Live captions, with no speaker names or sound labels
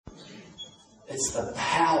It's the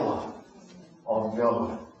power of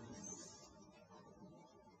God.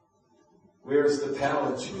 Where is the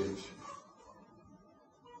power, church?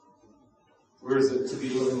 Where is it to be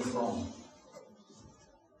living from?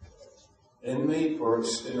 In me or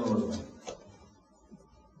external of me?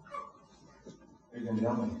 Who can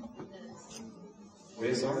tell me?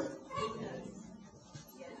 Where, sorry?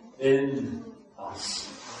 In us.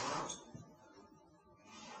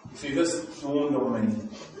 You see, this dawned on me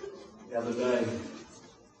the other day.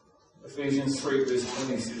 Ephesians 3 verse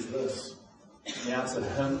 20 says this. Now to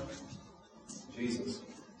him, Jesus,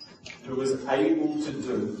 who is able to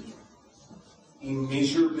do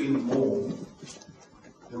immeasurably more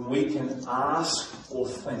than we can ask or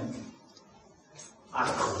think,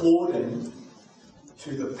 according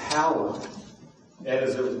to the power that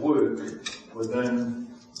is at work within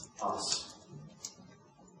us.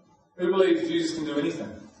 Who believes Jesus can do anything?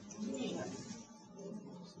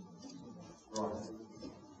 Right.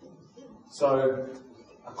 So,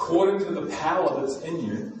 according to the power that's in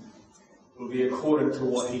you, it will be according to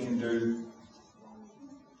what he can do.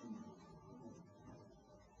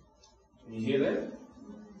 Can you hear that?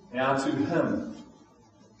 Now to him,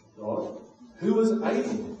 God, who is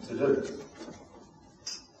able to do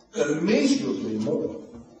immeasurably more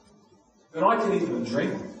than I can even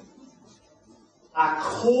dream of,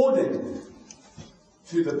 according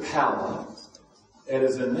to the power that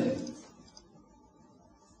is in me.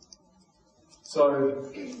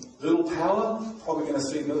 So, little power, probably going to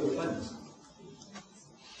see little things.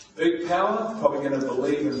 Big power, probably going to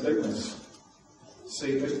believe in bigness.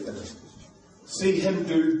 See big things. See him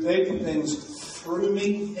do big things through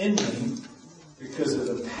me, in me, because of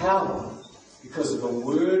the power, because of the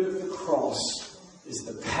word of the cross is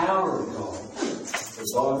the power of God for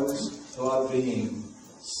those who are being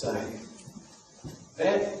saved.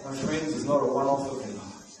 That, my friends, is not a one-off event.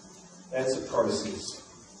 That's a process.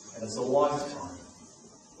 And it's a lifetime.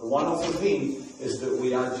 The one-off event is that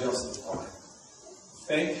we are justified.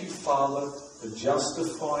 Thank you, Father, for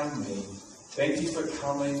justifying me. Thank you for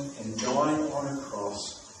coming and dying on a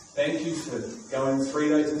cross. Thank you for going 3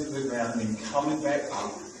 days into the ground and coming back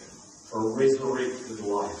up for a resurrected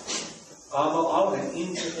life. Father, I want to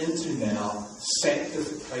enter into now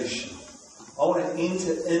sanctification. I want to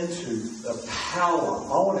enter into the power.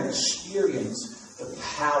 I want to experience the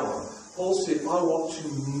power. Paul said, I want to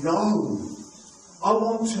know. I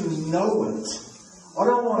want to know it. I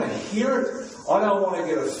don't want to hear it. I don't want to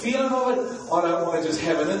get a feeling of it. I don't want to just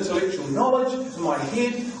have an intellectual knowledge in my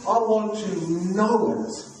head. I want to know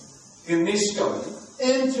it. Gnesko,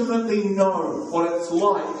 intimately know what it's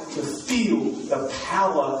like to feel the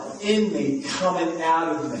power in me coming out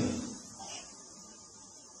of me.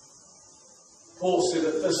 Paul said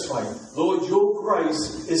it this way, Lord, your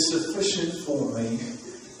grace is sufficient for me,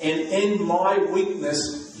 and in my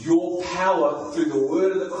weakness, your power through the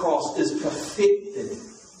word of the cross is perfected.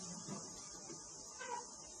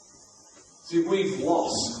 See, we've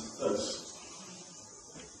lost this.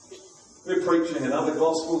 We're preaching another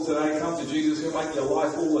gospel today. Come to Jesus, he'll make your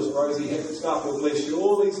life all this rosy, happy stuff, he'll bless you,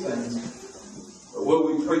 all these things. But will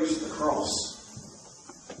we preach the cross?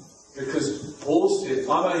 Because Paul said,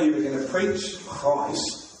 I'm only even going to preach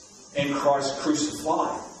Christ and Christ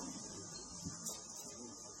crucified.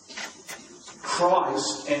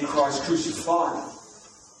 Christ and Christ crucified.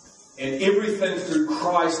 And everything through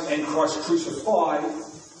Christ and Christ crucified,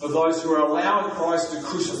 for those who are allowing Christ to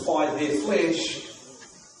crucify their flesh,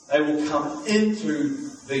 they will come into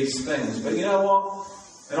these things. But you know what?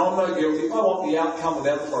 And I'm no guilty. I want the outcome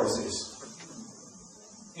without the process.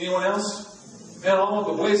 Anyone else? Man, I want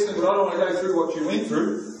the blessing, but I don't want to go through what you went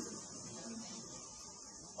through.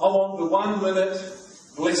 I want the 1 minute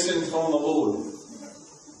blessing from the Lord.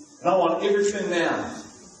 And I want everything now.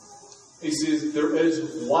 He says, there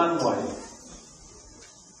is one way.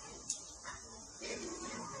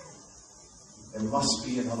 There must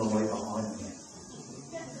be another way behind that.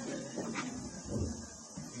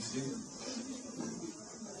 You see?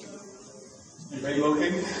 You've been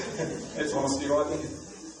looking? That's honesty right there.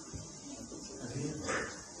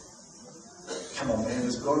 Come on, man,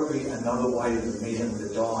 there's got to be another way than me having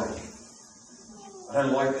to die. I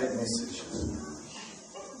don't like that message.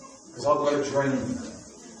 Because I've got a dream.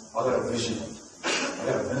 I've got a vision. I've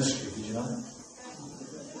got a ministry, did you know?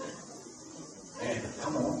 Man,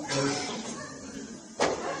 come on.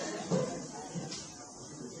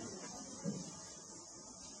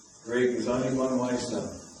 Greg, there's only one way, son.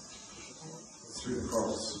 It's through the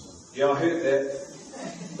cross. Yeah, I heard that.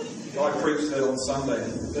 I preached that on Sunday.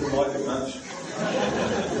 Didn't like it much.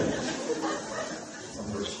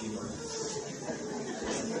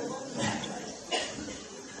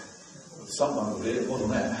 Something over there, it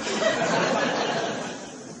wasn't that.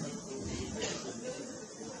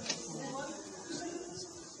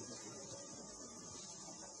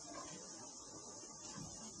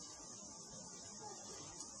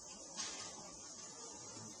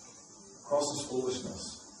 Cross is foolishness.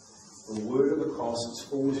 The word of the cross is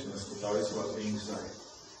foolishness for those who are being saved.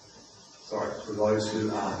 Sorry, for those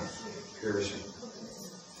who are perishing.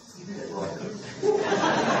 Right.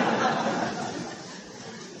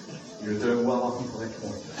 You're doing well up until that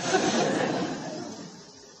point.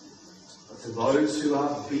 But to those who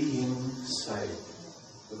are being saved,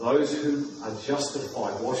 to those who are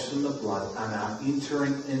justified, washed in the blood, and are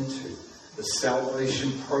entering into the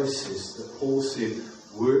salvation process that Paul said,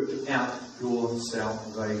 work out your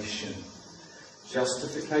salvation.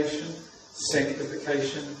 Justification,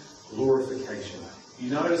 sanctification, glorification. You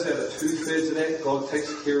notice that at 2/3 of that, God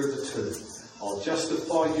takes care of the two. I'll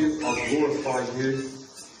justify you, I'll glorify you.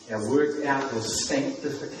 Now work out your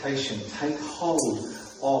sanctification. Take hold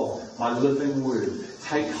of my living word.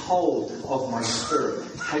 Take hold of my spirit.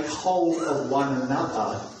 Take hold of one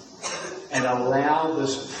another. And allow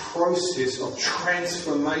this process of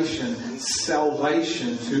transformation,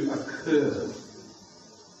 salvation to occur.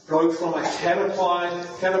 Go from a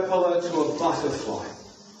caterpillar to a butterfly.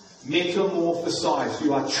 Metamorphosized.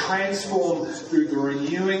 You are transformed through the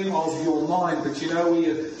renewing of your mind. But you know where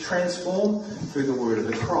you're transformed? Through the word of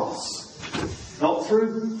the cross. Not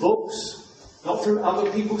through books. Not through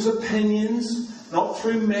other people's opinions. Not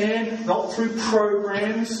through man. Not through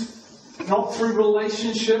programs. Not through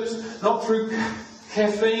relationships. Not through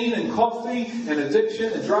caffeine and coffee and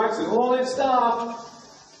addiction and drugs and all that stuff.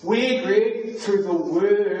 We're, Greg, through the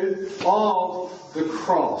word of the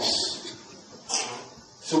cross.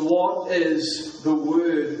 So what is the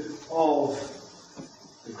word of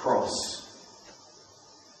the cross?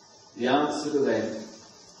 The answer to that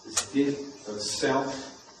is death of self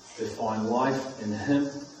to find life in Him.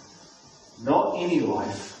 Not any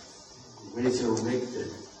life,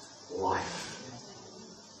 resurrected life.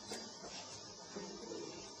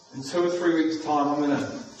 In 2 or 3 weeks' time, I'm going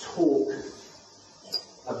to talk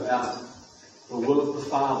about the will of the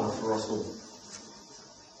Father for us all.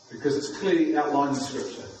 Because it's clearly outlined in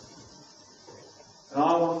Scripture. And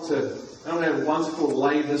I want to once for all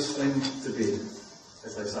lay this thing to bed,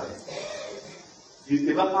 as they say. If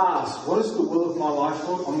you ever ask, what is the will of my life,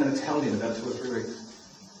 Lord? I'm going to tell you in about 2 or 3 weeks.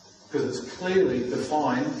 Because it's clearly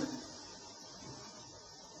defined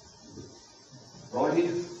right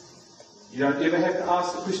here. You don't ever have to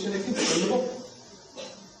ask the question again. It's in the book.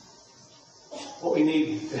 What we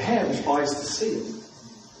need to have is eyes to see it.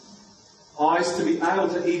 Eyes to be able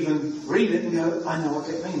to even read it and go, I know what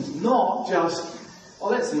that means. Not just, oh,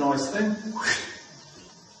 that's a nice thing.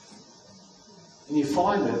 And you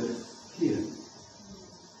find it here.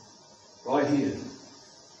 Right here.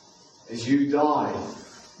 As you die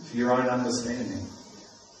to your own understanding.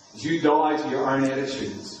 As you die to your own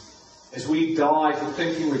attitudes. As we die to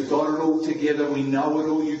thinking we've got it all together, we know it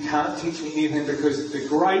all, you can't teach me anything, because the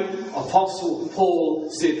great Apostle Paul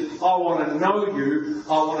said, I want to know you,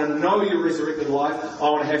 I want to know your resurrected life, I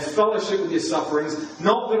want to have fellowship with your sufferings,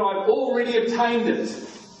 not that I've already obtained it,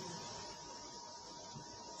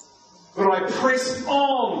 but I press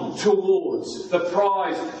on towards the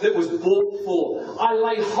prize that was bought for. I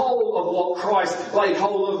lay hold of what Christ laid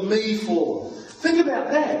hold of me for. Think about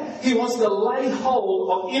that. He wants to lay hold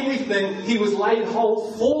of everything He was laid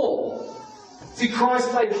hold for. See,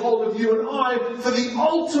 Christ laid hold of you and I for the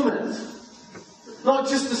ultimate. Not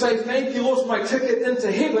just to say, thank you, Lord, for my ticket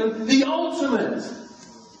into heaven. The ultimate.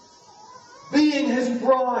 Being His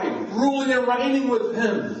bride, ruling and reigning with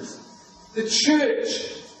Him. The church,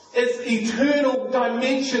 its eternal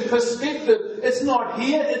dimension, perspective. It's not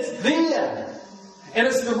here, it's there. And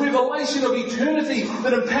it's the revelation of eternity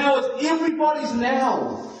that empowers everybody's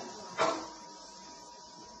now.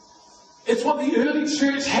 It's what the early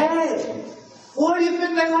church had. Why do you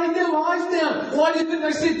think they laid their lives down? Why do you think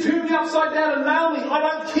they said, turn me upside down and nail me? I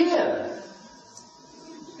don't care.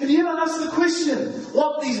 Have you ever asked the question,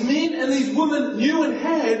 what these men and these women knew and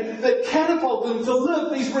had that catapulted them to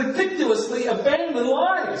live these ridiculously abandoned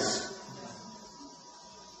lives?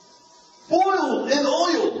 Boiled in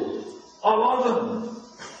oil. I love them.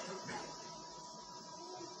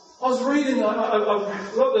 I was reading,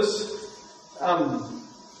 I've got this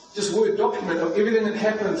just Word document of everything that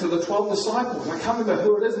happened to the 12 disciples. I can't remember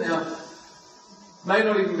who it is now. May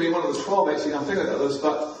not even be one of the 12 actually, I'm thinking about this,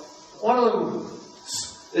 but one of them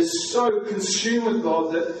is so consumed with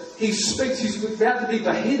God that he speaks, he's about to be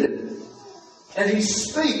beheaded. And he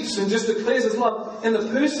speaks and just declares his love. And the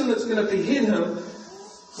person that's going to behead him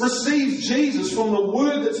receives Jesus from the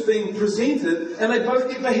word that's being presented, and they both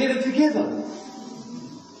get beheaded together.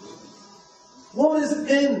 What is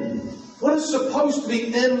in? What is supposed to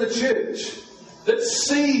be in the church that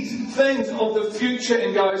sees things of the future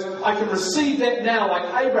and goes, I can receive that now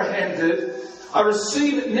like Abraham did. I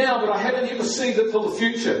receive it now, but I haven't yet received it till the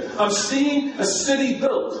future. I'm seeing a city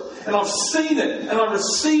built, and I've seen it, and I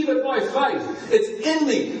receive it by faith. It's in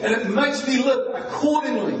me, and it makes me live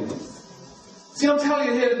accordingly. See, I'm telling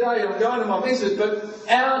you here today, I'm going to my message, but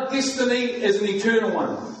our destiny is an eternal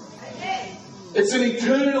one. It's an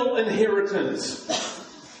eternal inheritance.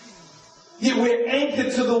 Yet we're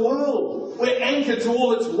anchored to the world. We're anchored to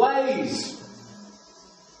all its ways.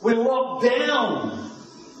 We're locked down.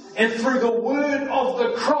 And through the word of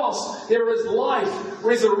the cross, there is life,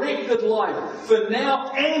 resurrected life, for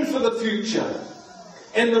now and for the future.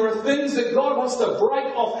 And there are things that God wants to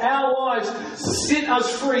break off our lives to set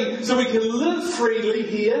us free so we can live freely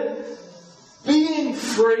here, being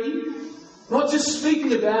free, not just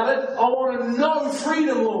speaking about it. I want to know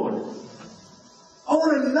freedom, Lord. I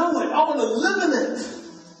want to know it. I want to live in it.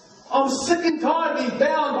 I'm sick and tired of being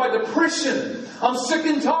bound by depression. I'm sick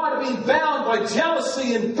and tired of being bound by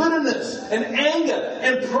jealousy and bitterness and anger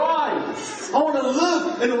and pride. I want to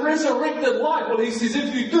live in resurrected life. Well, he says,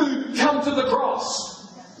 if you do, come to the cross.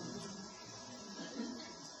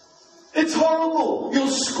 It's horrible. You'll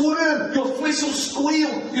squirm. Your flesh will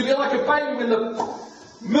squeal. You'll be like a baby when the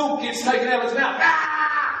milk gets taken out of its mouth.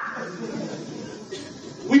 Ah!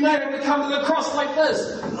 We may have to come to the cross like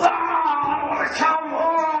this. Ah, I don't want to come.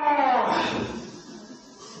 Ah!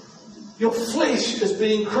 Your flesh is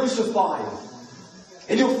being crucified.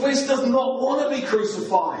 And your flesh does not want to be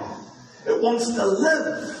crucified. It wants to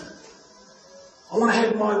live. I want to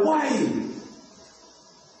have my way.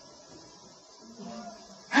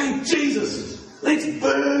 Hey, Jesus, let's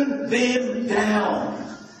burn them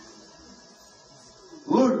down.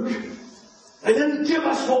 Luke, they didn't give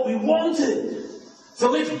us what we wanted. So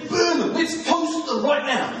let's burn them. Let's toast them right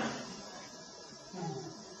now.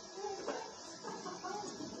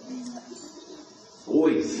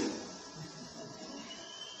 Boys,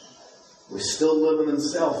 we're still living in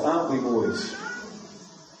self, aren't we, boys?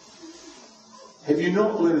 Have you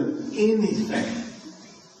not learned anything?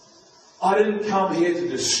 I didn't come here to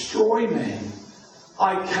destroy man.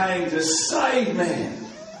 I came to save man.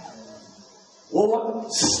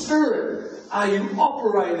 What spirit are you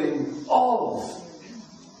operating of?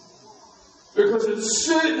 Because it's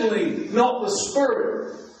certainly not the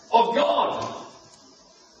Spirit of God.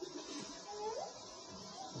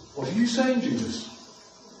 What are you saying, Jesus?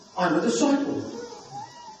 I'm a disciple.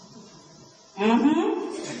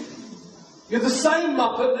 You're the same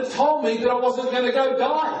muppet that told me that I wasn't going to go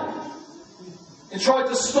die and tried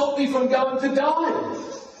to stop me from going to die.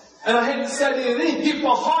 And I had to say to you then, get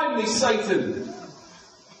behind me, Satan.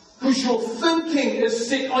 Because your thinking is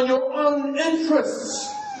set on your own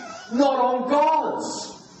interests, not on God's.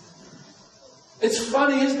 It's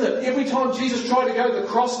funny, isn't it? Every time Jesus tried to go to the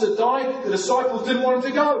cross to die, the disciples didn't want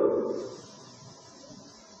him to go.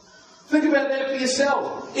 Think about that for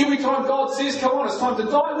yourself. Every time God says, come on, it's time to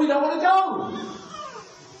die, we don't want to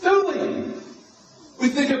go. Do we?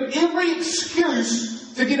 We think of every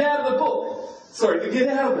excuse to get out of the book. Sorry, to get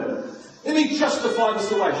out of it. Let me justify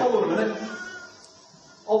this away. Hold on a minute.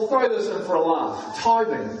 I'll throw this in for a laugh.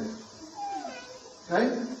 Tithing.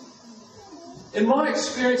 Okay? In my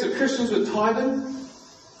experience of Christians with tithing,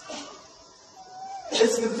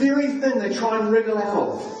 it's the very thing they try and wriggle out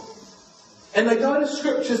of. And they go to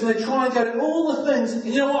scriptures and they try and go to all the things. And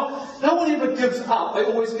you know what? No one ever gives up. They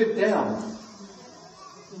always give down.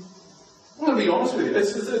 I'm going to be honest with you.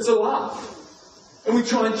 It's a laugh. And we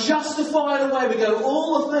try and justify it away. We go to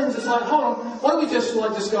all the things. It's like, hold on. Why don't we just go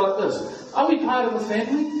like this? Are we part of a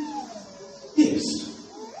family? Yes.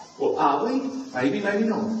 Well, are we? Maybe, maybe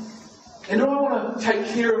not. And do I want to take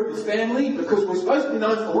care of the family? Because we're supposed to be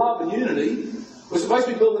known for love and unity. We're supposed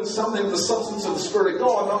to be building something with the substance of the Spirit of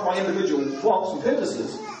God, not my individual wants and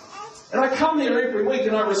purposes. And I come here every week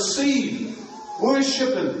and I receive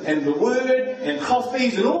worship and the word and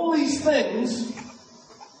coffees and all these things.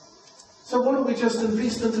 So why don't we just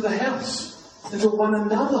invest into the house, into one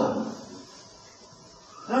another?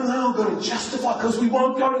 No, I've got to justify because we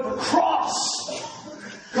won't go to the cross.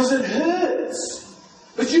 Because it hurts.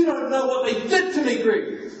 But you don't know what they did to me,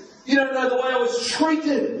 Greg. You don't know the way I was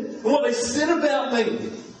treated and what they said about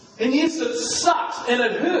me. And yes, it sucks and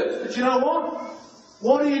it hurts. But you know what?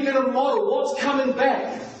 What are you going to model? What's coming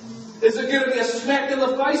back? Is it going to be a smack in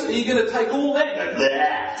the face? Are you going to take all that and go,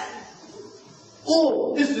 bleh?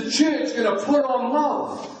 Or is the church going to put on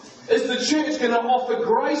love? Is the church going to offer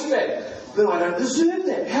grace back? But I don't deserve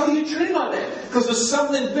that. How do you treat me like that? Because there's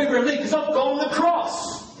something bigger in me, because I've gone to the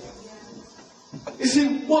cross. You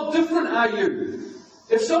see, what different are you?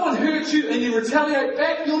 If someone hurts you and you retaliate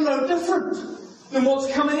back, you're no different than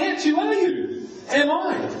what's coming at you, are you? Am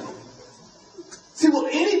I? See, will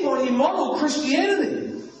anybody model Christianity?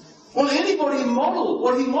 Will anybody model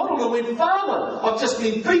what he modelled and went, Father, I've just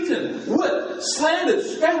been beaten, whipped, slandered,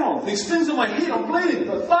 spat on. These things on my head, I'm bleeding.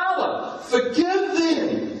 But Father, forgive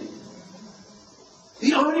them.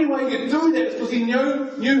 The only way he could do that is because he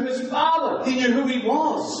knew his Father. He knew who he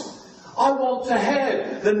was. I want to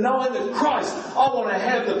have the knowing of Christ. I want to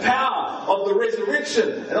have the power of the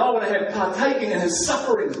resurrection. And I want to have partaking in his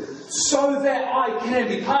suffering so that I can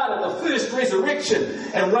be part of the first resurrection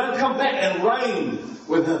and come back and reign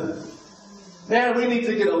with him. Now we need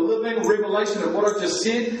to get a living revelation of what I've just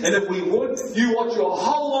said. And if we would, you watch your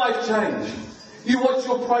whole life change. You watch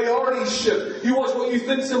your priorities shift. You watch what you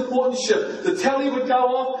think is important shift. The telly would go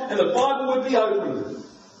off and the Bible would be opened.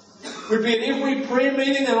 We'd be at every prayer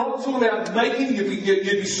meeting, and I'm talking about making, you'd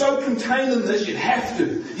be so contained in this, you'd have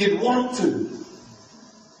to. You'd want to.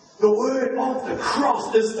 The word of the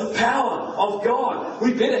cross is the power of God.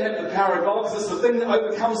 We better have the power of God because it's the thing that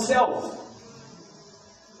overcomes self.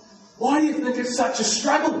 Why do you think it's such a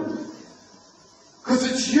struggle? Because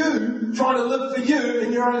it's you trying to live for you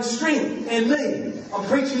in your own strength, and me. I'm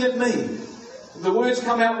preaching at me. If the words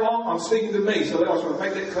come out wrong, I'm speaking to me, so I just want to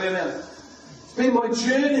make that clear now. It's been my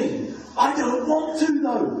journey. I don't want to,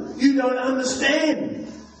 though. You don't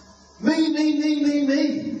understand.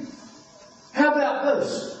 Me. How about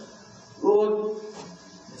this? Lord,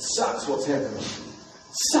 it sucks what's happening.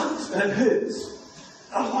 It sucks and it hurts.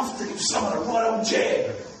 I'd love to give someone a right old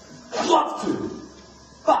jab. I'd love to.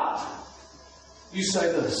 But you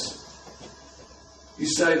say this. You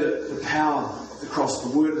say that the power of the cross,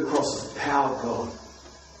 the word of the cross is the power of God.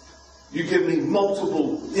 You give me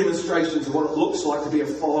multiple demonstrations of what it looks like to be a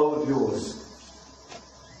follower of yours.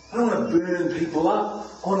 I don't want to burn people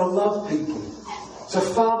up. I want to love people. So,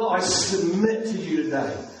 Father, I submit to you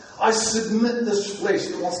today. I submit this flesh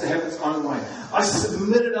that wants to have its own way. I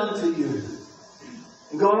submit it unto you.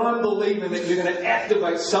 And God, I'm believing that you're going to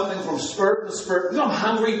activate something from spirit to spirit. Because I'm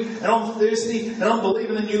hungry and I'm thirsty and I'm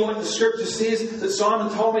believing in you like the scripture says that Simon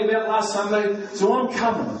told me about last Sunday. So I'm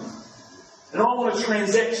coming. And I want a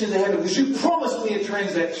transaction to happen because you promised me a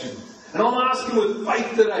transaction. And I'm asking with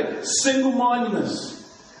faith today, single-mindedness.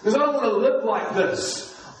 Because I don't want to live like this.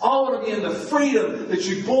 I want to be in the freedom that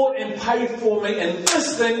you bought and paid for me, and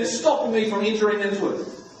this thing is stopping me from entering into it.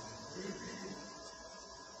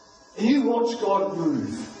 And you watch God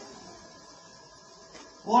move.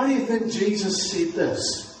 Why do you think Jesus said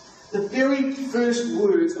this? The very first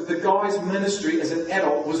words of the guy's ministry as an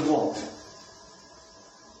adult was what?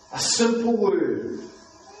 A simple word.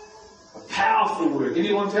 A powerful word.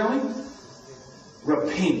 Anyone tell me?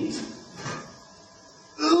 Repent.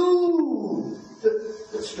 Ooh!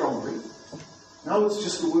 That's strong, right? No, it's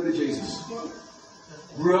just the word of Jesus.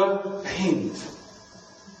 Repent.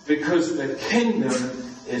 Because the kingdom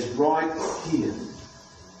is right here.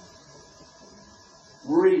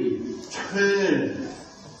 Return.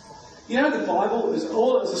 You know, the Bible is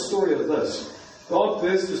a story of this. God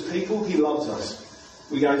births his people, he loves us.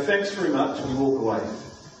 We go, thanks very much, and we walk away.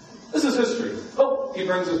 This is history. Oh, he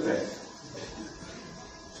brings us back.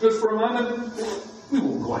 It's good for a moment, we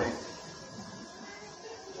walk away.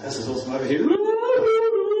 This is awesome over here. It's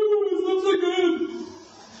not so good.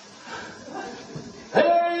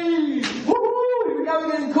 Hey! Woo! Here we go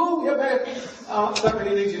again. Cool. You're back. Don't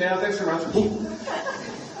really need you now. Thanks very much.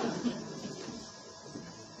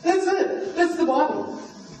 That's it. That's the Bible.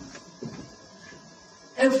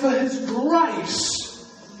 And for his grace,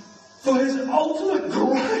 for his ultimate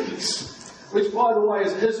grace, which by the way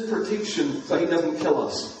is his protection so he doesn't kill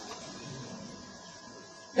us.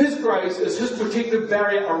 His grace is his protective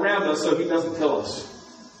barrier around us so he doesn't kill us.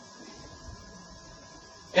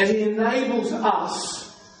 And he enables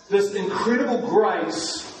us this incredible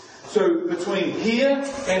grace. So between here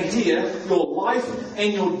and here, your life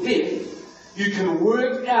and your death, you can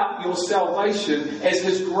work out your salvation as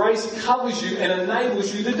his grace covers you and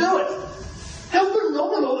enables you to do it. How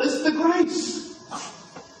phenomenal is the grace?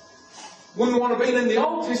 Wouldn't want to be in the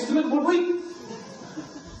Old Testament, would we?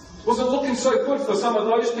 Was it looking so good for some of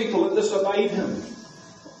those people that disobeyed him?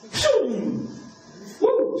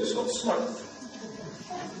 Woo! Just got smoked.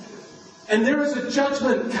 And there is a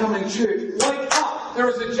judgment coming, church. Wake up! There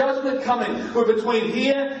is a judgment coming. We're between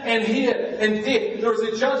here and death. There is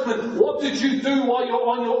a judgment. What did you do while you're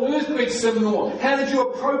on your earthbed, Simnor? How did you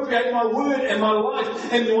appropriate my word and my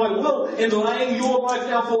life and my will in laying your life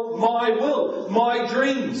down for my will, my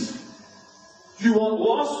dreams? Do you want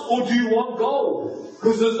loss or do you want gold?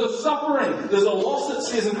 Because there's a suffering. There's a loss, it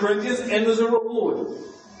says in Corinthians, and there's a reward.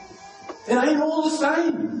 It ain't all the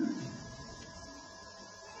same.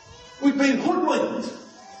 We've been hoodwinked.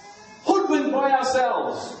 Hoodwinked by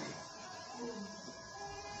ourselves.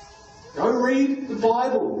 Go read the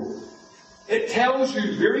Bible. It tells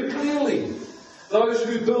you very clearly. Those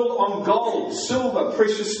who build on gold, silver,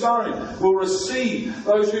 precious stone will receive.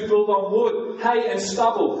 Those who build on wood, hay and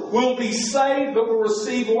stubble will be saved but will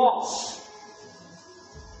receive loss.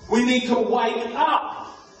 We need to wake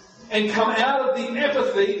up and come out of the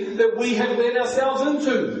apathy that we have led ourselves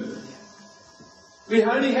into. We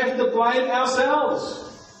only have to blame ourselves.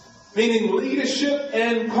 Meaning leadership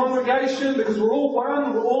and congregation, because we're all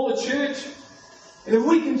one, we're all a church. And if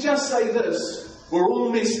we can just say this, we're all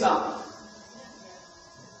messed up.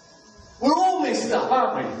 We're all messed up,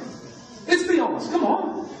 aren't we? Let's be honest, come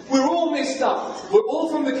on. We're all messed up. We're all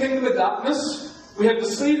from the kingdom of darkness. We have the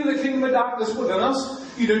seed of the kingdom of darkness within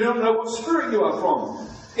us. You do not know what spirit you are from.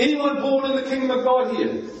 Anyone born in the kingdom of God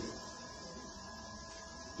here?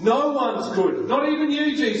 No one's good. Not even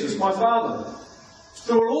you, Jesus, my Father.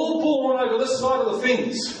 So we're all born over this side of the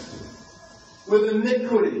fence with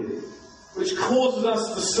iniquity, which causes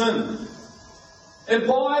us to sin. And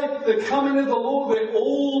by the coming of the Lord, we're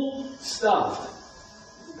all stuffed.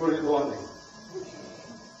 Put it lightly.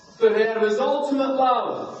 But out of His ultimate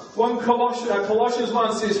love, Colossians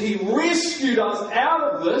 1 says, He rescued us out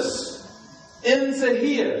of this into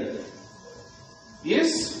here.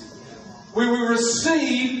 Yes? Where we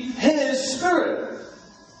receive His Spirit.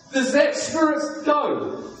 Does that Spirit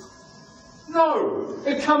go? No.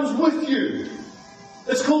 It comes with you.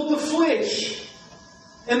 It's called the flesh.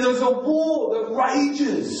 And there's a war that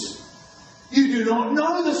rages. You do not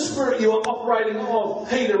know the Spirit you are operating of,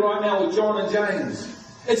 Peter, right now with John and James.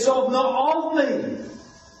 It's not of me.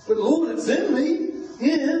 But Lord, it's in me.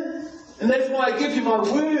 Yeah. And that's why I give you my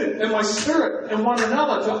word and my Spirit and one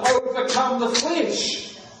another to overcome the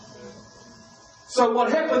flesh. So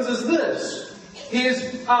what happens is this.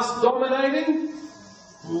 Here's us dominating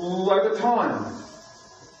over time.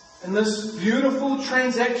 And this beautiful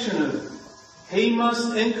transaction of He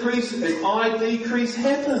must increase and I decrease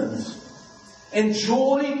happens. And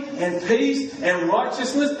joy and peace and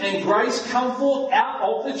righteousness and grace come forth out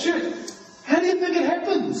of the church. How do you think it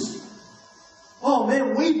happens? Oh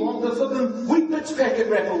man, we want the flippin' wheat bits packet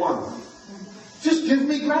wrapper one. Just give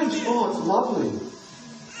me grace. Oh, it's lovely.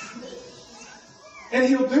 And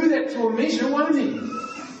He'll do that to a measure, won't He?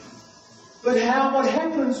 But what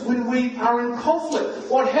happens when we are in conflict?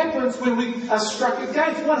 What happens when we are struck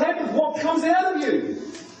against? What happens? What comes out of you?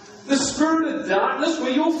 The spirit of darkness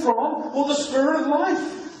where you're from, or the spirit of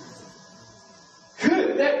life?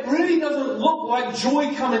 Good. That really doesn't look like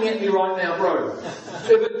joy coming at me right now, bro. If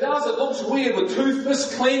it does, it looks weird with two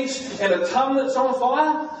fists clenched and a tongue that's on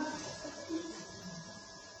fire.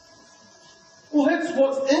 Well, that's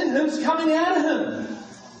what's in him's coming out of him.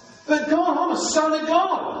 But God, I'm a son of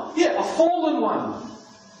God. Yeah, a fallen one.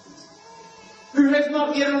 Who has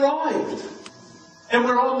not yet arrived. And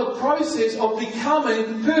we're on the process of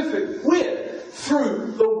becoming perfect. Where?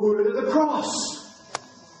 Through the word of the cross.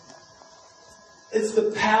 It's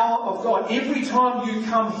the power of God. Every time you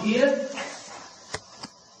come here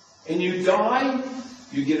and you die,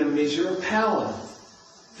 you get a measure of power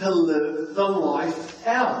to live the life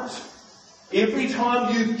out. Every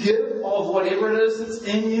time you give of whatever it is that's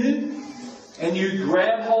in you and you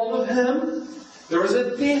grab hold of Him, there is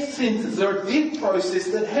a death sentence, there's a death process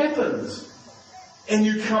that happens. And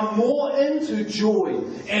you come more into joy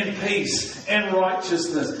and peace and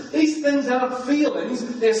righteousness. These things aren't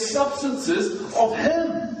feelings, they're substances of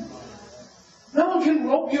Him. No one can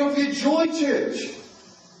rob you of your joy, church.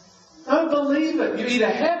 Don't believe it. You either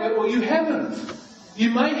have it or you haven't.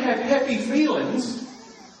 You may have happy feelings.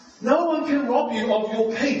 No one can rob you of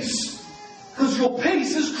your peace. Because your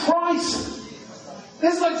peace is Christ.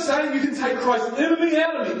 That's like saying you can take Christ's enemy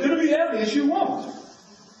out of me as you want.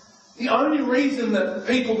 The only reason that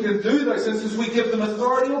people can do those things is we give them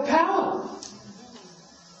authority or power.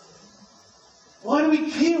 Why do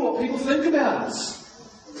we care what people think about us?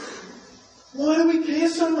 Why do we care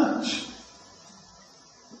so much?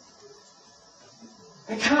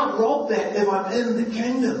 I can't rob that if I'm in the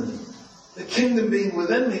kingdom. The kingdom being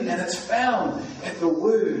within me, and it's found at the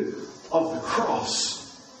word of the cross.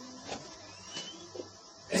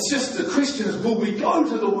 It's just the question is, will we go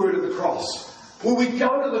to the word of the cross? Will we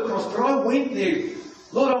go to the cross? But I went there.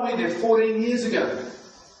 Lord, I went there 14 years ago.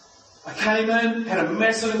 I came in, had a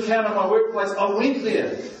massive encounter in my workplace. I went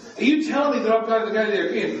there. Are you telling me that I've got to go there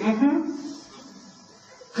again?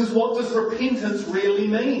 Because what does repentance really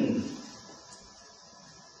mean?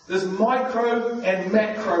 There's micro and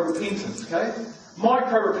macro repentance, okay?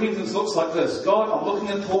 Micro repentance looks like this. God, I'm looking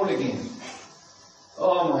at porn again.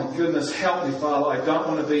 Oh my goodness, help me, Father. I don't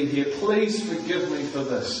want to be here. Please forgive me for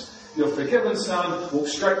this. Your forgiven Son, walk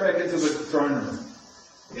straight back into the throne room.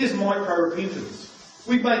 There's micro repentance.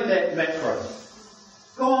 We've made that macro.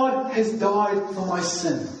 God has died for my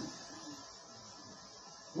sin.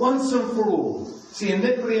 Once and for all. See,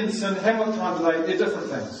 iniquity and sin, how much time today? They're different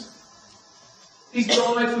things. He's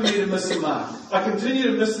died for me to miss the mark. I continue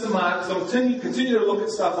to miss the mark because I continue to look at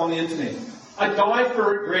stuff on the internet. I died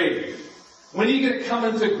for it, Greg. When are you going to come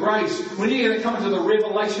into grace? When are you going to come into the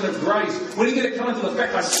revelation of grace? When are you going to come into the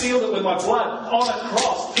fact I sealed it with my blood on a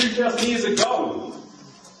cross 2,000 years ago?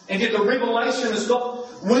 And get the revelation and stop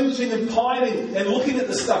whinging and pining and looking at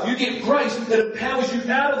the stuff. You get grace that empowers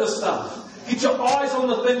you out of the stuff. Get your eyes on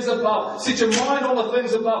the things above. Set your mind on the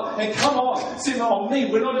things above. And come on, set on me.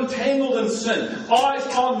 We're not entangled in sin. Eyes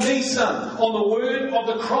on me, son. On the word of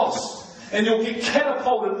the cross. And you'll get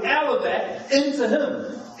catapulted out of that into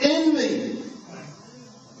Him. In me.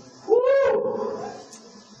 Woo!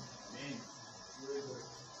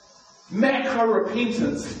 Macro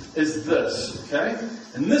repentance is this, okay?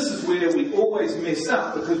 And this is where we always mess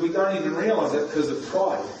up because we don't even realise it because of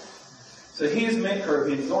pride. So here's macro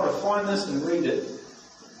repentance. I want to find this and read it.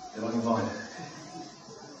 If I can find it.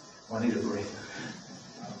 I need a breath.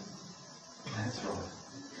 That's right.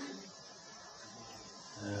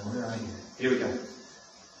 Where are you? Here we go.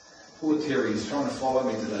 Poor Terry, he's trying to follow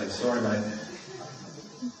me today. Sorry, mate.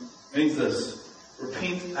 Means this.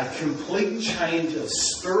 Repent, a complete change of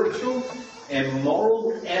spiritual and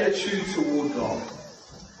moral attitude toward God.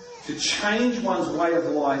 To change one's way of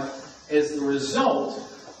life as the result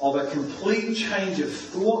of a complete change of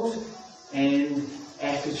thought and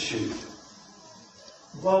attitude.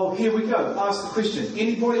 Well, here we go. Ask the question.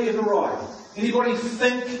 Anybody ever right? Anybody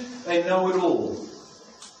think they know it all?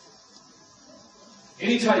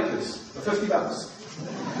 Any takers for $50?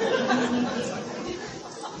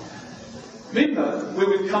 Remember where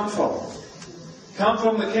we've come from. Come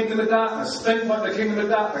from the kingdom of darkness. Think like the kingdom of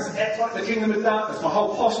darkness. Act like the kingdom of darkness. My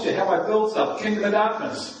whole posture, how I build stuff. Kingdom of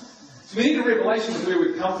darkness. So we need a revelation of where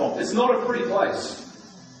we've come from. It's not a pretty place.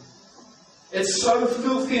 It's so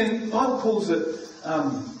filthy, and the Bible calls it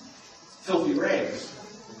filthy rags.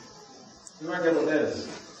 You won't get what that is.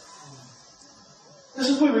 This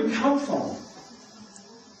is where we've come from.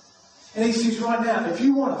 And He says right now, if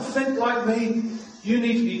you want to think like me, you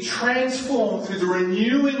need to be transformed through the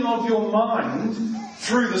renewing of your mind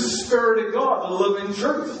through the Spirit of God, the living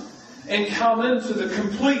truth. And come into the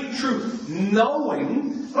complete truth,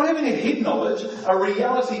 knowing, not having a head knowledge, a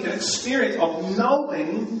reality, an experience of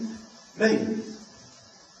knowing me.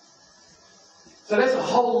 So that's a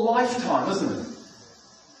whole lifetime, isn't it?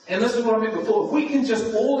 And this is what I meant before. If we can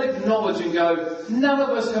just all acknowledge and go, none of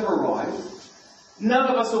us have arrived.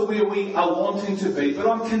 None of us are where we are wanting to be, but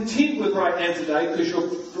I'm content with right now today because your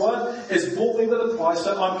blood has bought me with a price,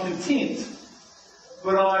 so I'm content.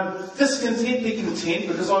 But I'm discontently content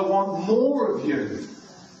because I want more of you.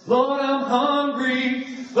 Lord, I'm hungry.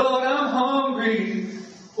 Lord, I'm hungry.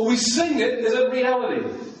 Well, we sing it as a reality.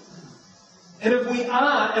 And if we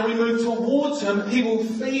are and we move towards Him, He will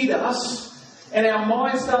feed us and our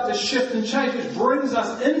minds start to shift and change, which brings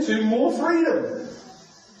us into more freedom.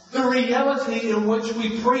 The reality in which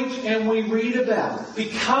we preach and we read about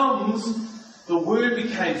becomes, the Word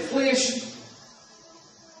became flesh.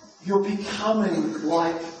 You're becoming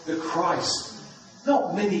like the Christ.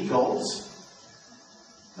 Not many gods,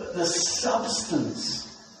 but the substance.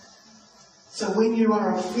 So when you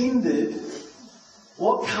are offended,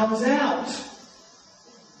 what comes out?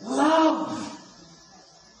 Love.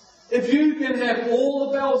 If you can have all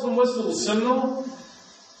the bells and whistles, Simnor,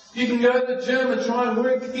 you can go to the gym and try and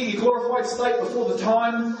work to get your glorified state before the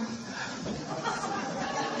time.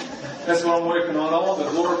 That's what I'm working on. I want the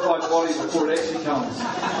glorified body before it actually comes.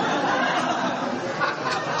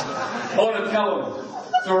 I want to tell him,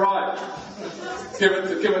 it's alright. Give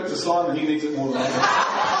it to Simon, he needs it more than I do.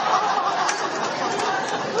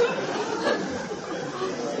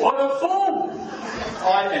 What a fool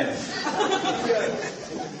I am.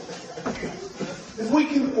 If we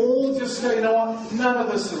can all just say, you know what, none of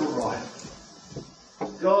us are right.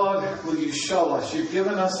 God, will you show us? You've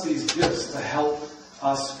given us these gifts to help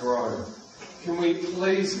us grow. Can we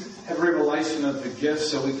please have revelation of the gift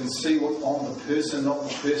so we can see what's on the person, not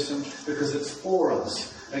the person, because it's for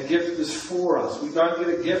us. A gift is for us. We don't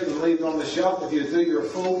get a gift and leave it on the shelf. If you do, you're a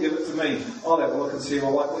fool, give it to me. I'll have a look and see if I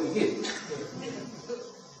like what you get.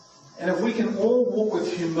 And if we can all walk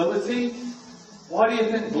with humility, why do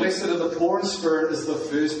you think blessed are the poor in spirit is the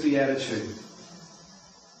first beatitude?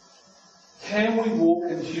 Can we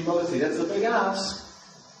walk in humility? That's a big ask.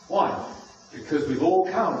 Why? Because we've all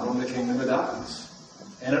come from the kingdom of darkness.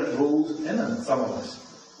 And it rules in some of us.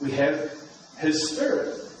 We have His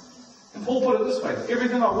Spirit. And Paul put it this way: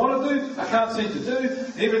 everything I want to do, I can't seem to do.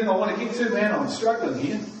 And everything I want to get to, man, I'm struggling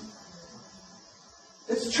here.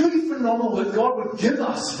 It's truly phenomenal that God would give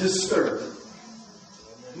us His Spirit,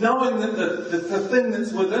 knowing that the thing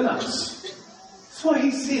that's within us. That's why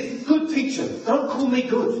He said, good teacher, don't call me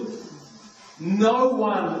good. No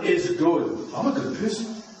one is good. I'm a good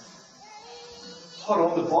person.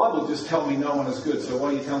 Hold on, the Bible just tells me no one is good, so why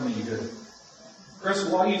are you telling me you're good? Chris,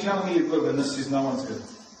 why are you telling me you're good when this says no one's good?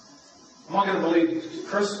 Am I going to believe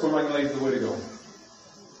Chris, or am I going to believe the Word of God?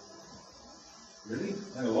 Really? I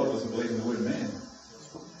think a lot of us believe in the Word of man.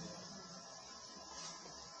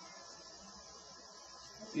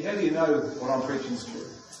 See, how do you know what I'm preaching is true?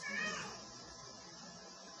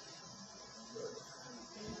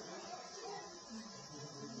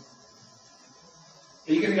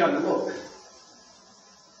 Are you going to go and look?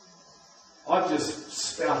 I've just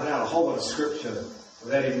spouted out a whole lot of scripture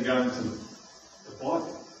without even going to the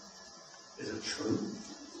Bible. Is it true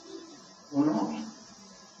or not?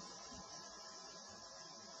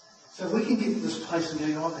 So we can get to this place and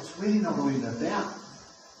go, oh, it's really not even about.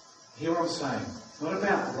 Hear what I'm saying? It's not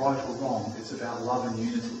about right or wrong. It's about love and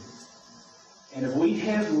unity. And if we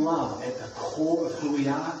have love at the core of who we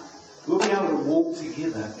are, we'll be able to walk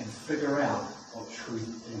together and figure out what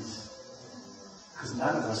truth is. Because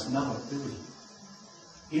none of us know it, do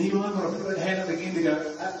we? Anyone want to put their hand up again to go,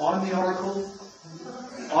 I'm the oracle,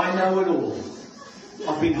 I know it all.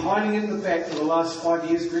 I've been hiding in the back for the last 5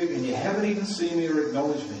 years, Greg, and you haven't even seen me or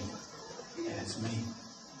acknowledged me. And it's me.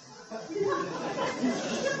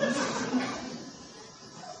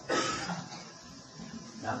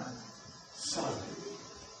 No. So,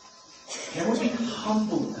 can we be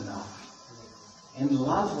humble enough and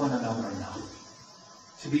love one another enough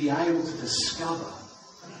to be able to discover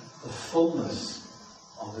the fullness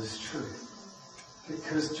of His truth?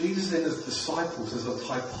 Because Jesus and His disciples is a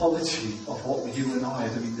typology of what you and I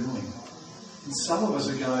are to be doing. And some of us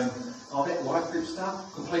are going, oh, that life group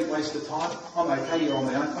stuff, complete waste of time. I'm okay here on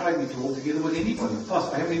my own. I don't need to walk together with anybody.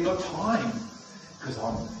 Plus, I haven't even got time. Because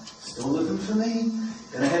I'm still living for me.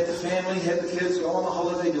 Going to have the family, have the kids, go on the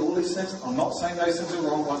holiday, do all these things. I'm not saying those things are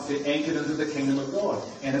wrong once they're anchored into the kingdom of God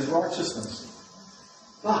and His righteousness.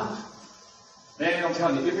 But, man, I'm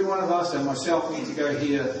telling you, every one of us and myself need to go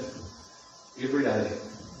here every day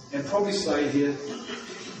and probably stay here,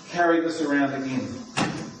 carry this around again.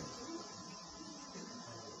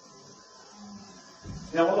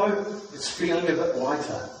 Now, although it's feeling a bit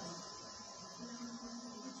lighter,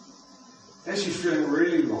 actually feeling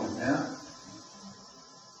really light now.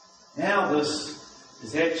 Now this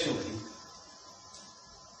is actually,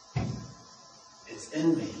 it's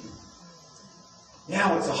in me.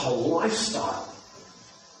 Now it's a whole lifestyle.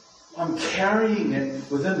 I'm carrying it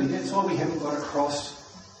within me. That's why we haven't got a cross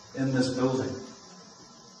in this building.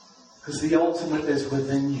 Because the ultimate is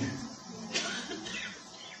within you.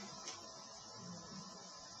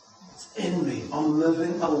 It's in me. I'm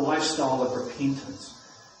living a lifestyle of repentance.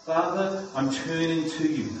 Father, I'm turning to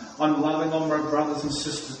you. I'm loving on my brothers and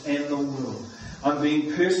sisters and the world. I'm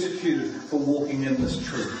being persecuted for walking in this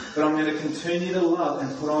truth. But I'm going to continue to love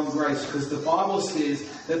and put on grace, because the Bible says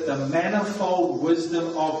that the manifold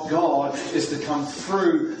wisdom of God is to come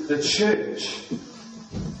through the church.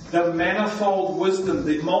 The manifold wisdom,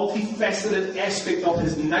 the multifaceted aspect of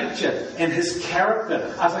His nature and His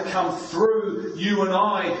character are to come through you and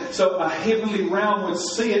I, so a heavenly realm would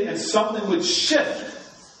see it and something would shift.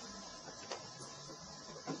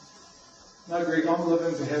 No, Greg, I'm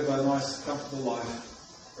living to have a nice, comfortable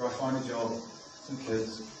life where I find a job, some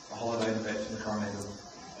kids, a holiday in the bachelor coronado,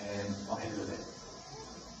 and I'm happy with that.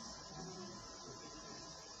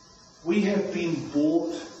 We have been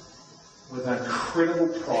bought with an incredible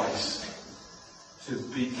price to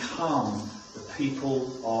become the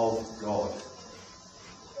people of God.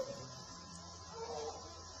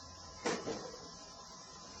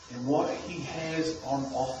 And what He has on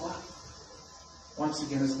offer, once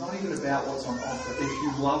again, it's not even about what's on offer. If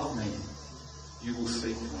you love me, you will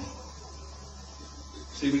seek me.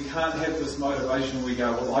 See, we can't have this motivation where we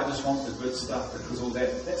go, well, I just want the good stuff because all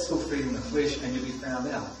that's still feeding the flesh, and you'll be found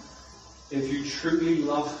out. If you truly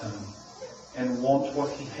love Him and want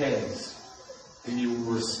what He has, then you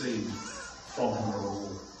will receive from Him a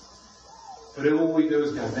reward. But if all we do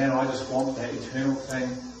is go, man, I just want that eternal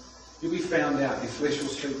thing, you'll be found out. Your flesh will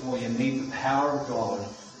speak more. You need the power of God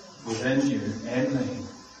within you and me,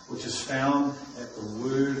 which is found at the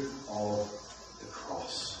word of the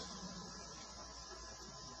cross.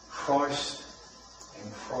 Christ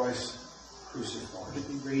and Christ crucified. Let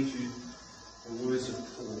me read you the words of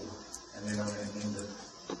Paul, and then I'm going to end it.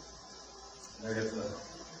 Now get the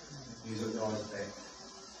music guys back.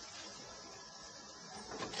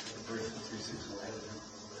 The brief 3-6 will have it.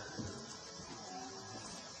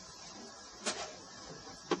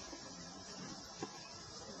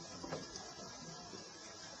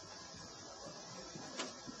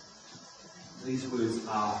 These words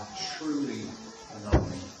are truly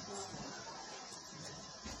phenomenal.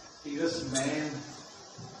 See, this man,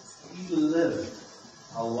 he lived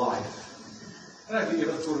a life. I don't know if you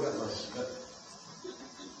ever thought about this, but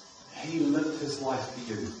he lived his life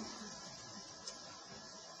for you.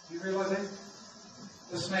 Do you realise that?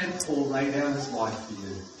 This man, Paul, laid down his life for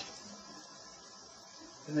you.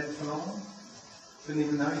 Isn't that phenomenal? Didn't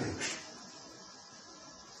even know you.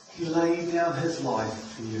 He laid down his life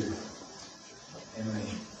for you and me.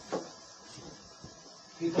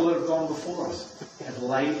 People that have gone before us have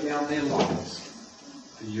laid down their lives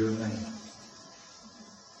for you and me.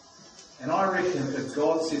 And I reckon if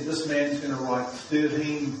God said this man's going to write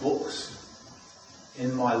 13 books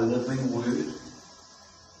in my living word,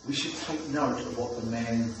 we should take note of what the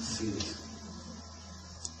man says.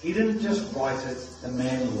 He didn't just write it, the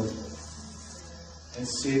man lived it. And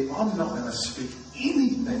said, I'm not going to speak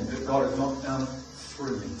anything that God has not done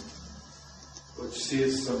through me. Which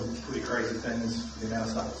says some pretty crazy things, the amount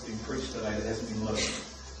of stuff that's being preached today that hasn't been lived.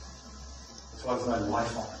 That's why there's no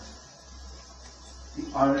life on it. The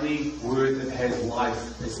only word that has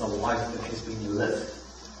life is the life that has been lived.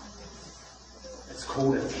 It's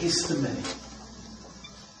called a testimony.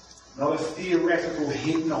 Not a theoretical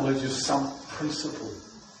head knowledge of some principle.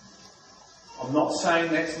 I'm not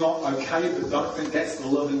saying that's not okay, but don't think that's the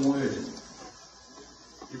living word.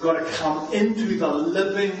 You've got to come into the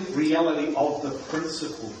living reality of the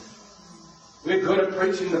principle. We're good at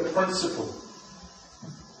preaching the principle.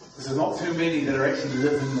 There's not too many that are actually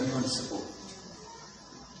living the principle.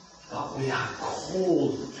 But we are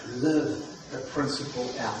called to live the principle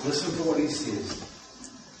out. Listen to what he says.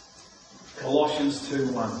 Colossians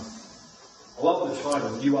 2:1. I love the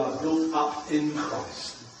title. You are built up in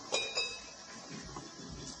Christ.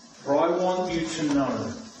 For I want you to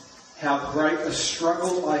know how great a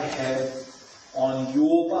struggle I have on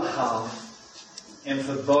your behalf and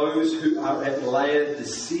for those who are at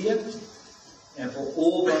Laodicea and for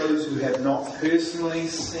all those who have not personally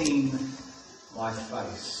seen my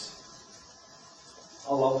face.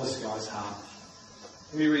 I love this guy's heart.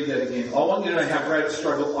 Let me read that again. I want you to know how great a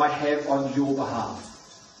struggle I have on your behalf.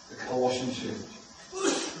 The Colossian church.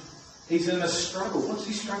 He's in a struggle. What's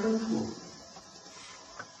he struggling for?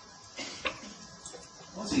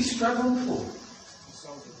 What's he struggling for?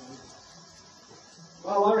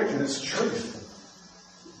 Well, I reckon it's truth.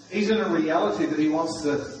 He's in a reality that he wants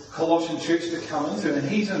the Colossian church to come into, and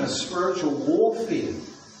he's in a spiritual warfare.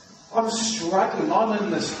 I'm struggling. I'm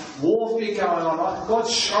in this warfare going on.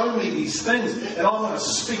 God's shown me these things, and I'm going to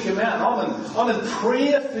speak them out. I'm in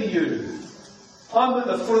prayer for you. I'm at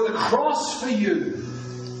the foot of the cross for you.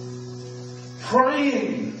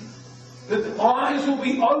 Praying that the eyes will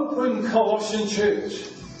be open, Colossian church,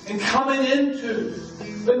 and coming into,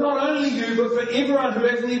 but not only you, but for everyone who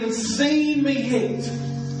hasn't even seen me yet.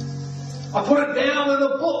 I put it down in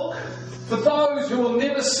a book for those who will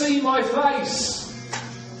never see my face,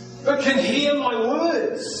 but can hear my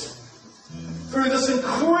words through this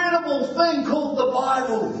incredible thing called the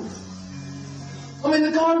Bible. I mean,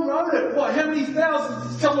 the guy who wrote it, what, how many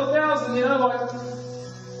thousand, couple of thousand, like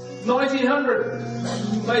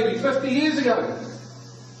 1900, maybe 50 years ago.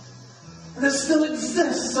 And it still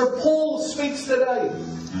exists. So Paul speaks today.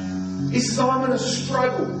 He says, I'm in a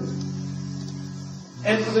struggle.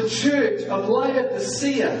 And for the church of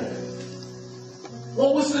Laodicea,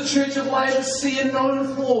 what was the church of Laodicea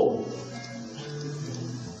known for?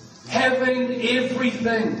 Having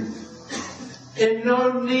everything and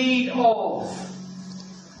no need of.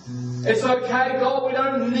 It's okay, God, we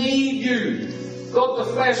don't need you. Got the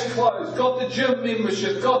flash clothes, got the gym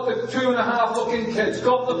membership, got the 2.5 looking kids,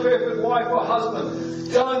 got the perfect wife or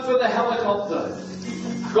husband, going for the helicopter,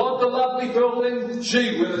 got the lovely building.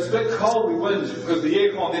 Gee, when it's a bit cold we whinge because the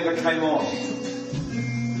aircon never came on.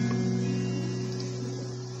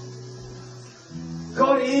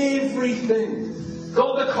 Got everything.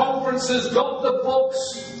 Got the conferences, got the books.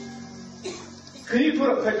 Can you put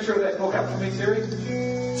a picture of that book up for me, Terry?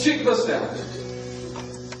 Check this out.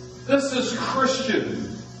 This is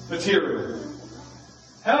Christian material.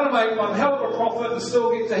 How to make one hell of a profit and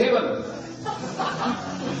still get to heaven.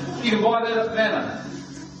 You can buy that at Banner.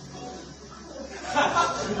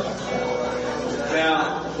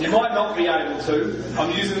 Now, you might not be able to.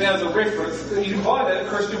 I'm using that as a reference. You can buy that at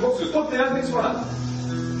Christian bookstores. Look down, next one.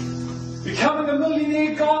 Becoming a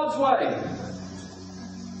millionaire God's way.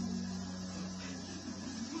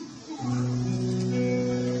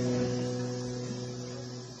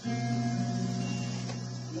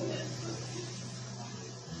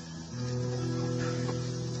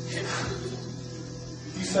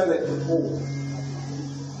 You say that to Paul.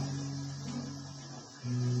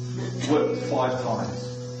 Worked 5 times.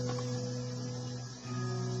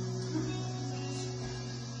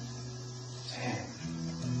 Damn.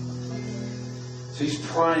 So he's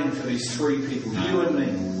praying for these 3 people, you and me,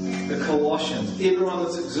 the Colossians, everyone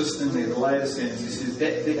that's existing there, the Laodiceans. He says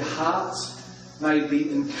that their hearts may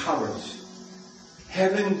be encouraged,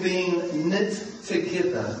 having been knit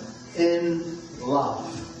together in love.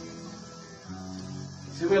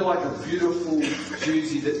 So we're like a beautiful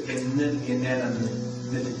jersey that your nana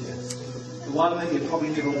knitted you. The one that you probably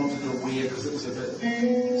never wanted to wear because it was a bit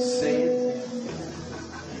sad.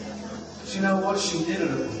 But you know what? She knitted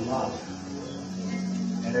it with love.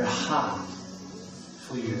 And her heart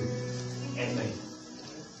for you and me.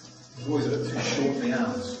 It's always a bit too short in the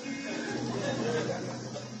arms.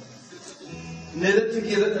 Knitted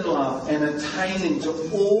together in love and attaining to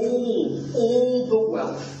all the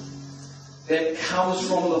wealth that comes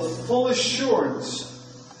from the full assurance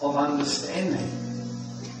of understanding.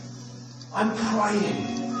 I'm praying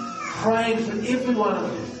for every one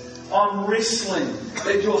of you. I'm wrestling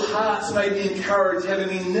that your hearts may be encouraged, having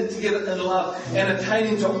been knit together in love and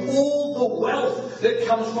attaining to all the wealth that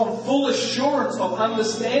comes from full assurance of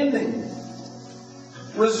understanding,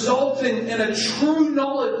 resulting in a true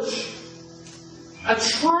knowledge, a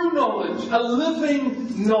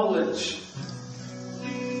living knowledge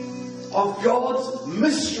of God's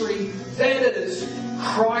mystery, that is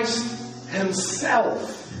Christ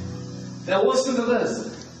Himself. Now listen to this.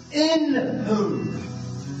 In whom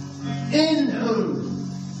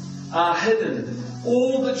are hidden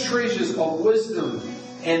all the treasures of wisdom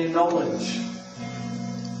and knowledge.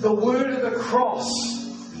 The word of the cross,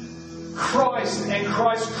 Christ and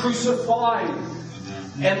Christ crucified,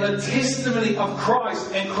 and the testimony of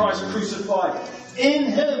Christ and Christ crucified.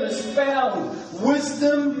 In Him is found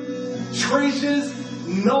wisdom, treasures,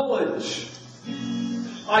 knowledge.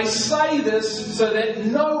 I say this so that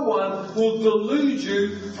no one will delude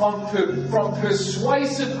you from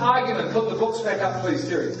persuasive argument. Put the books back up, please,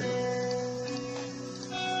 Terry.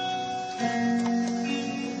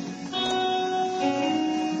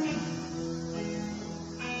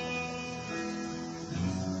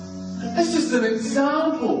 That's just an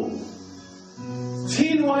example.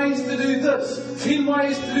 10 ways to do this, 10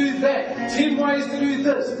 ways to do that, 10 ways to do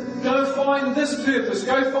this. Go find this purpose,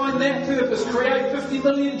 go find that purpose, create 50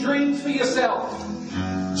 million dreams for yourself.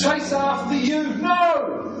 Chase after you.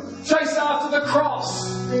 No! Chase after the cross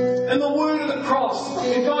and the word of the cross.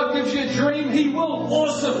 If God gives you a dream, He will.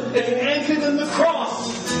 Awesome. It's anchored in the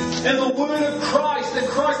cross and the word of Christ and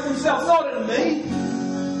Christ Himself, not in me.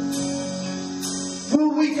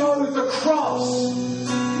 Will we go to the cross?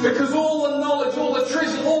 Because all the knowledge, all the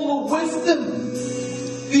treasure, all the wisdom,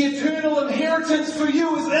 the eternal inheritance for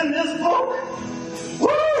you is in this book. Woo!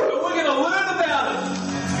 And we're going to learn about it.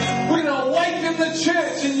 We're going to awaken the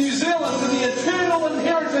church in New Zealand to the eternal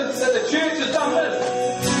inheritance that the church has done this.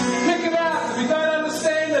 Pick it out if you don't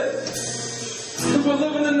understand it. Because we're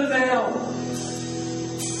living in the now.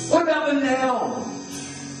 What about the now?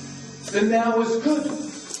 The now is good.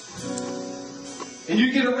 And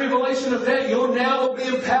you get a revelation of that, your now will be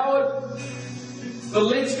empowered. But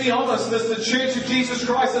let's be honest, does the Church of Jesus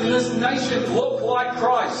Christ in this nation look like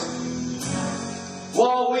Christ?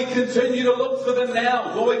 While we continue to look for the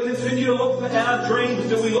now, while we continue to look for our dreams,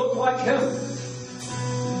 do we look like Him?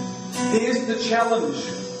 There's the challenge.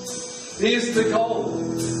 There's the goal.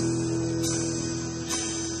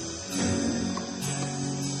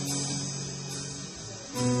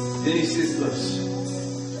 Then He says this.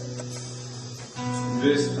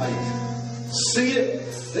 Verse 8. See it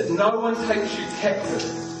that no one takes you captive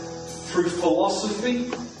through philosophy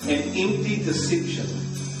and empty deception,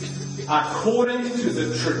 according to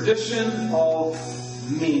the tradition of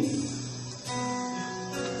men,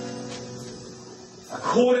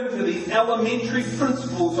 according to the elementary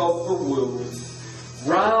principles of the world,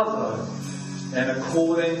 rather than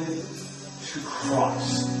according to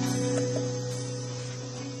Christ.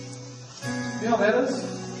 You know what that is?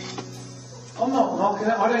 I'm not knocking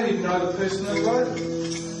it. I don't even know the person that wrote it.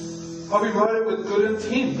 Probably wrote it with good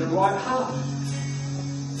intent and right heart.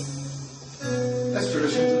 That's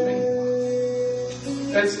tradition to me.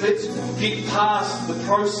 Let's get past the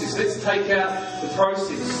process. Let's take out the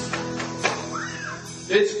process.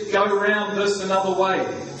 Let's go around this another way.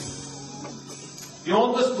 You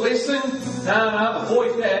want this blessing? No,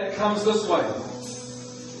 avoid that. It comes this way.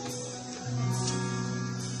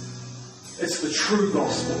 It's the true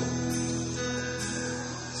gospel.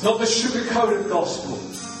 It's not the sugar-coated gospel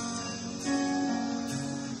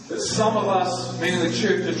that some of us, men in the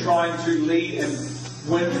church, are trying to lead and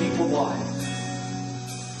win people by.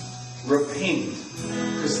 Repent,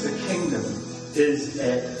 because the kingdom is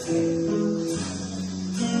at hand.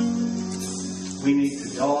 We need to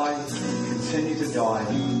die, continue to die,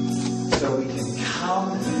 so we can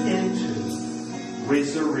come into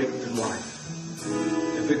resurrected life.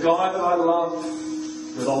 If the guy that I love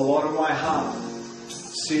with a lot of my heart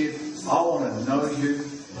said, I want to know you,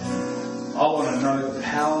 I want to know the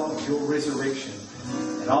power of your resurrection,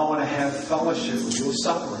 and I want to have fellowship with your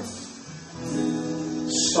sufferings,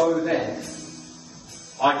 so that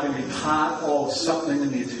I can be part of something in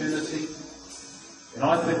the eternity. And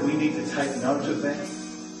I think we need to take note of that.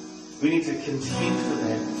 We need to contend for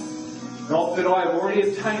that. Not that I've already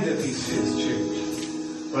obtained it, he says,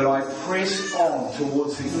 church, but I press on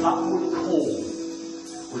towards the upward call,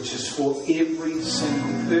 which is for every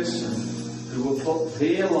single person who will put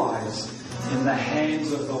their lives in the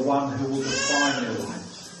hands of the one who will define their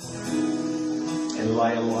lives and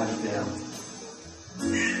lay a life down.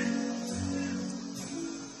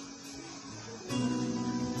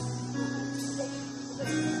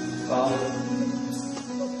 Father,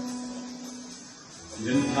 you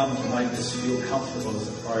didn't come to make us feel comfortable as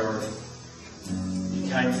a priority. You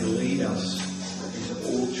came to lead us into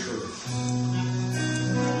all truth.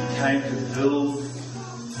 You came to build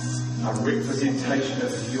a representation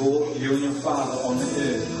of you and your Father on the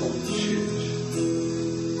earth called the church.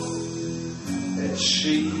 That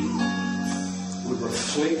she would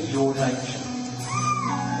reflect your nature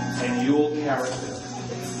and your character.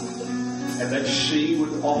 And that she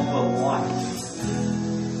would offer life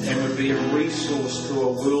and would be a resource to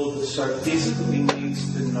a world that so desperately needs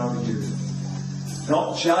to know you.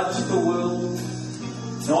 Not judge the world,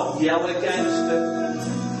 not yell against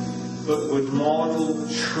it, but would model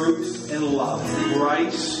truth and love,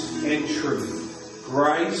 grace and truth,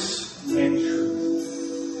 grace and truth.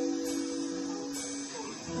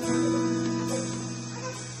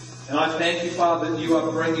 And I thank you, Father, that you are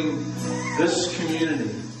bringing this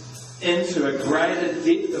community into a greater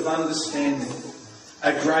depth of understanding,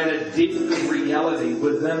 a greater depth of reality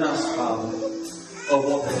within us, Father, of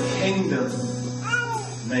what the kingdom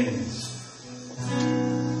means.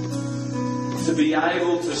 To be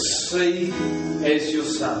able to see as your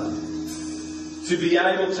Son, to be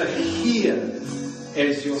able to hear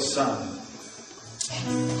as your Son,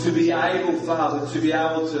 to be able, Father, to be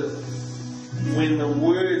able to, when the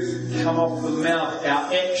words come off the mouth,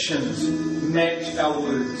 our actions match our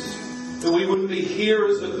words. That we wouldn't be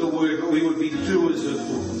hearers of the word, but we would be doers of the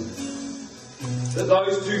word. That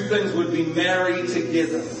those two things would be married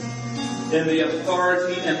together in the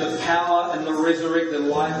authority and the power and the resurrected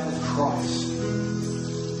life of Christ.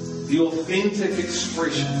 The authentic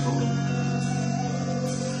expression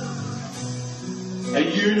a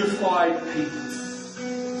unified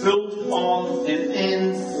people, built on and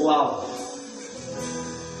in love.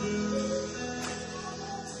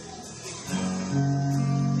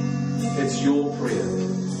 It's your prayer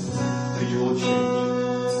for your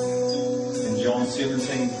church. In John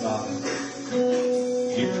 17, Father,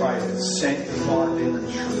 you pray to sanctify them in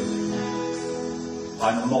truth. I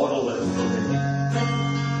model it for them.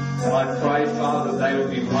 And I pray, Father, they will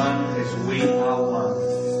be one as we are one.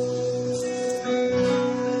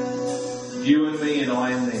 You and me and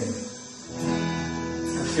I and them.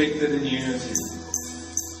 Perfected in unity.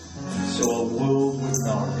 So a world would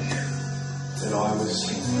know that I was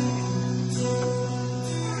sent.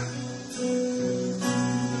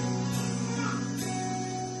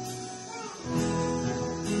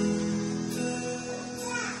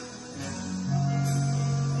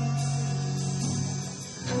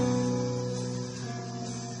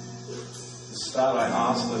 I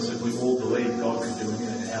asked us if we all believed God could do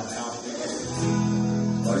anything, how powerful it is.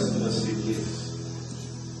 Most of us said yes.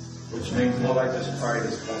 Which means what I just prayed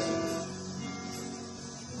is possible.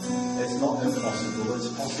 It's not impossible, it's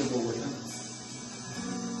possible with Him.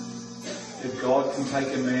 If God can take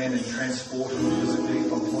a man and transport him physically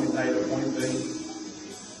from point A to point B,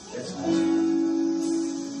 it's possible.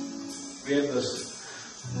 We have this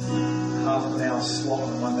half an hour slot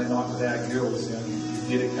on Monday night with our girls.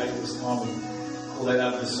 You dedicate this time and call that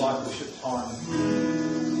our discipleship time.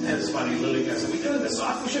 And it's funny, Lily goes, "Are we doing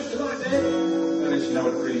discipleship tonight, Dad?" I don't actually know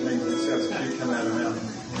what it really means, but it sounds cute coming out of our mouth.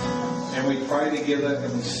 And we pray together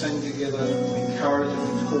and we sing together, and we encourage and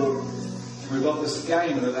we talk. we've got this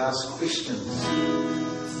game that asks questions.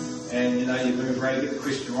 And you move around, you get the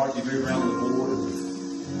question right, you move around the board.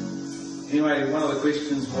 Anyway, one of the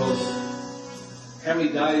questions was, how many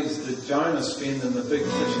days did Jonah spend in the big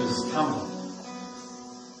fish's tummy?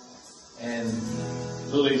 And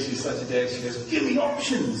Lily, she's such a dad, she goes, give me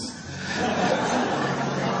options.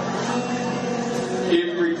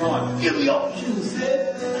 Every time, give me options,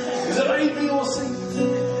 Dad. Is it A, B or C?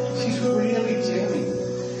 She's really jamming.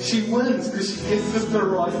 She wins because she gets the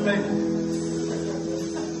right thing.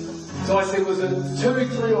 So I said, was it 2,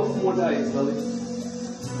 3 or 4 days, Lily?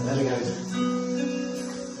 And Lily goes,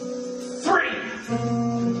 3!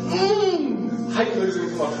 Hate losing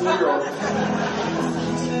to my 4-year-old.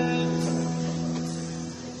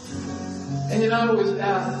 And it was, I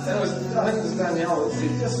think it was Danielle that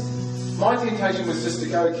said, my temptation was just to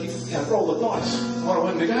go roll the dice. I want to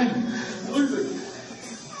win the game. Lose it.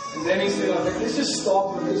 And Danny said, I think, let's just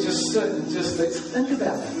stop and let's just sit and let's think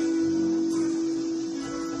about it.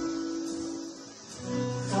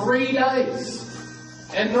 3 days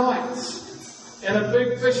and nights in a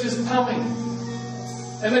big fish's tummy.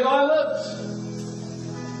 And the guy lives.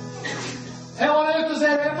 How on earth does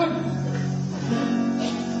that happen?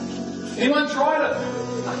 Anyone tried it?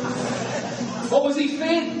 What was he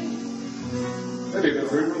fed? Maybe a bit of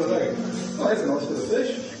food from the bag. Oh, that's a nice bit of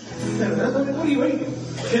fish. What are you eating?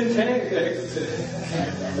 Tin can? A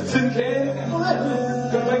tin can? Oh,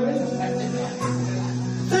 got to make that.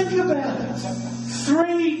 Think about it.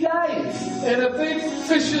 3 days in a big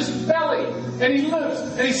fish's belly. And he lives.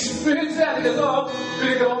 And he spits out. He goes, oh,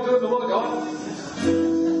 better get on doing the will of God.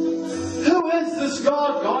 Who is this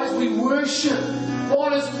God, guys? We worship.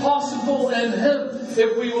 What is possible in Him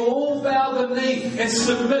if we will all bow the knee and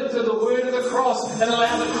submit to the word of the cross and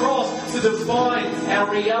allow the cross to define our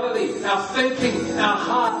reality, our thinking, our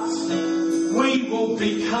hearts? We will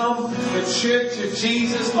become the church of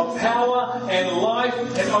Jesus of power and life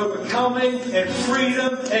and overcoming and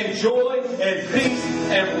freedom and joy and peace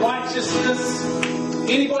and righteousness.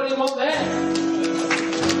 Anybody want that?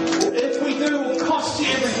 If we do, it will cost you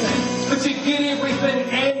everything. But you get everything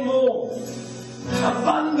and more.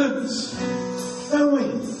 Abundance. Don't we?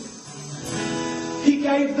 He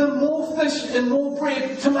gave them more fish and more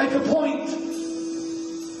bread to make a point.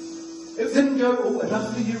 It didn't go, oh,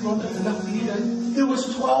 enough for you, Ron, enough for you, Dave. There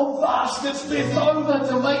was 12 baskets left over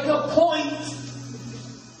to make a point.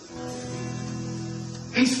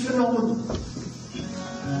 He's phenomenal.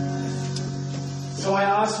 So I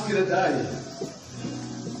ask you today,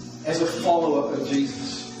 as a follower of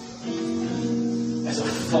Jesus, as a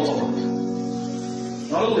follower,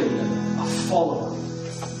 not a leader, a follower.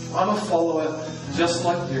 I'm a follower just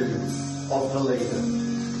like you of the leader.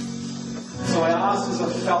 So I ask as a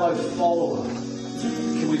fellow follower,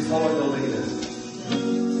 can we follow the leader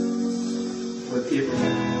with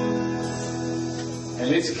everything? And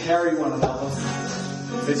let's carry one another.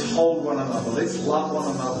 Let's hold one another. Let's love one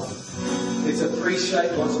another. Let's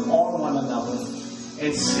appreciate what's on one another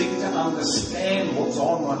and seek to understand what's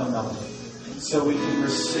on one another so we can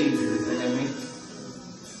receive everything. Amen.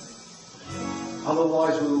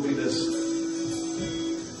 Otherwise we will be this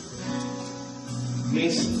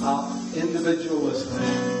messed up, individualistic,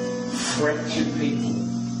 fractured people.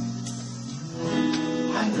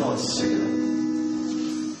 I think God's sick of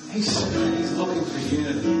it. He's sick of it. He's looking for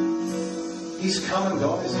unity. He's coming,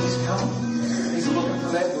 guys. He's coming.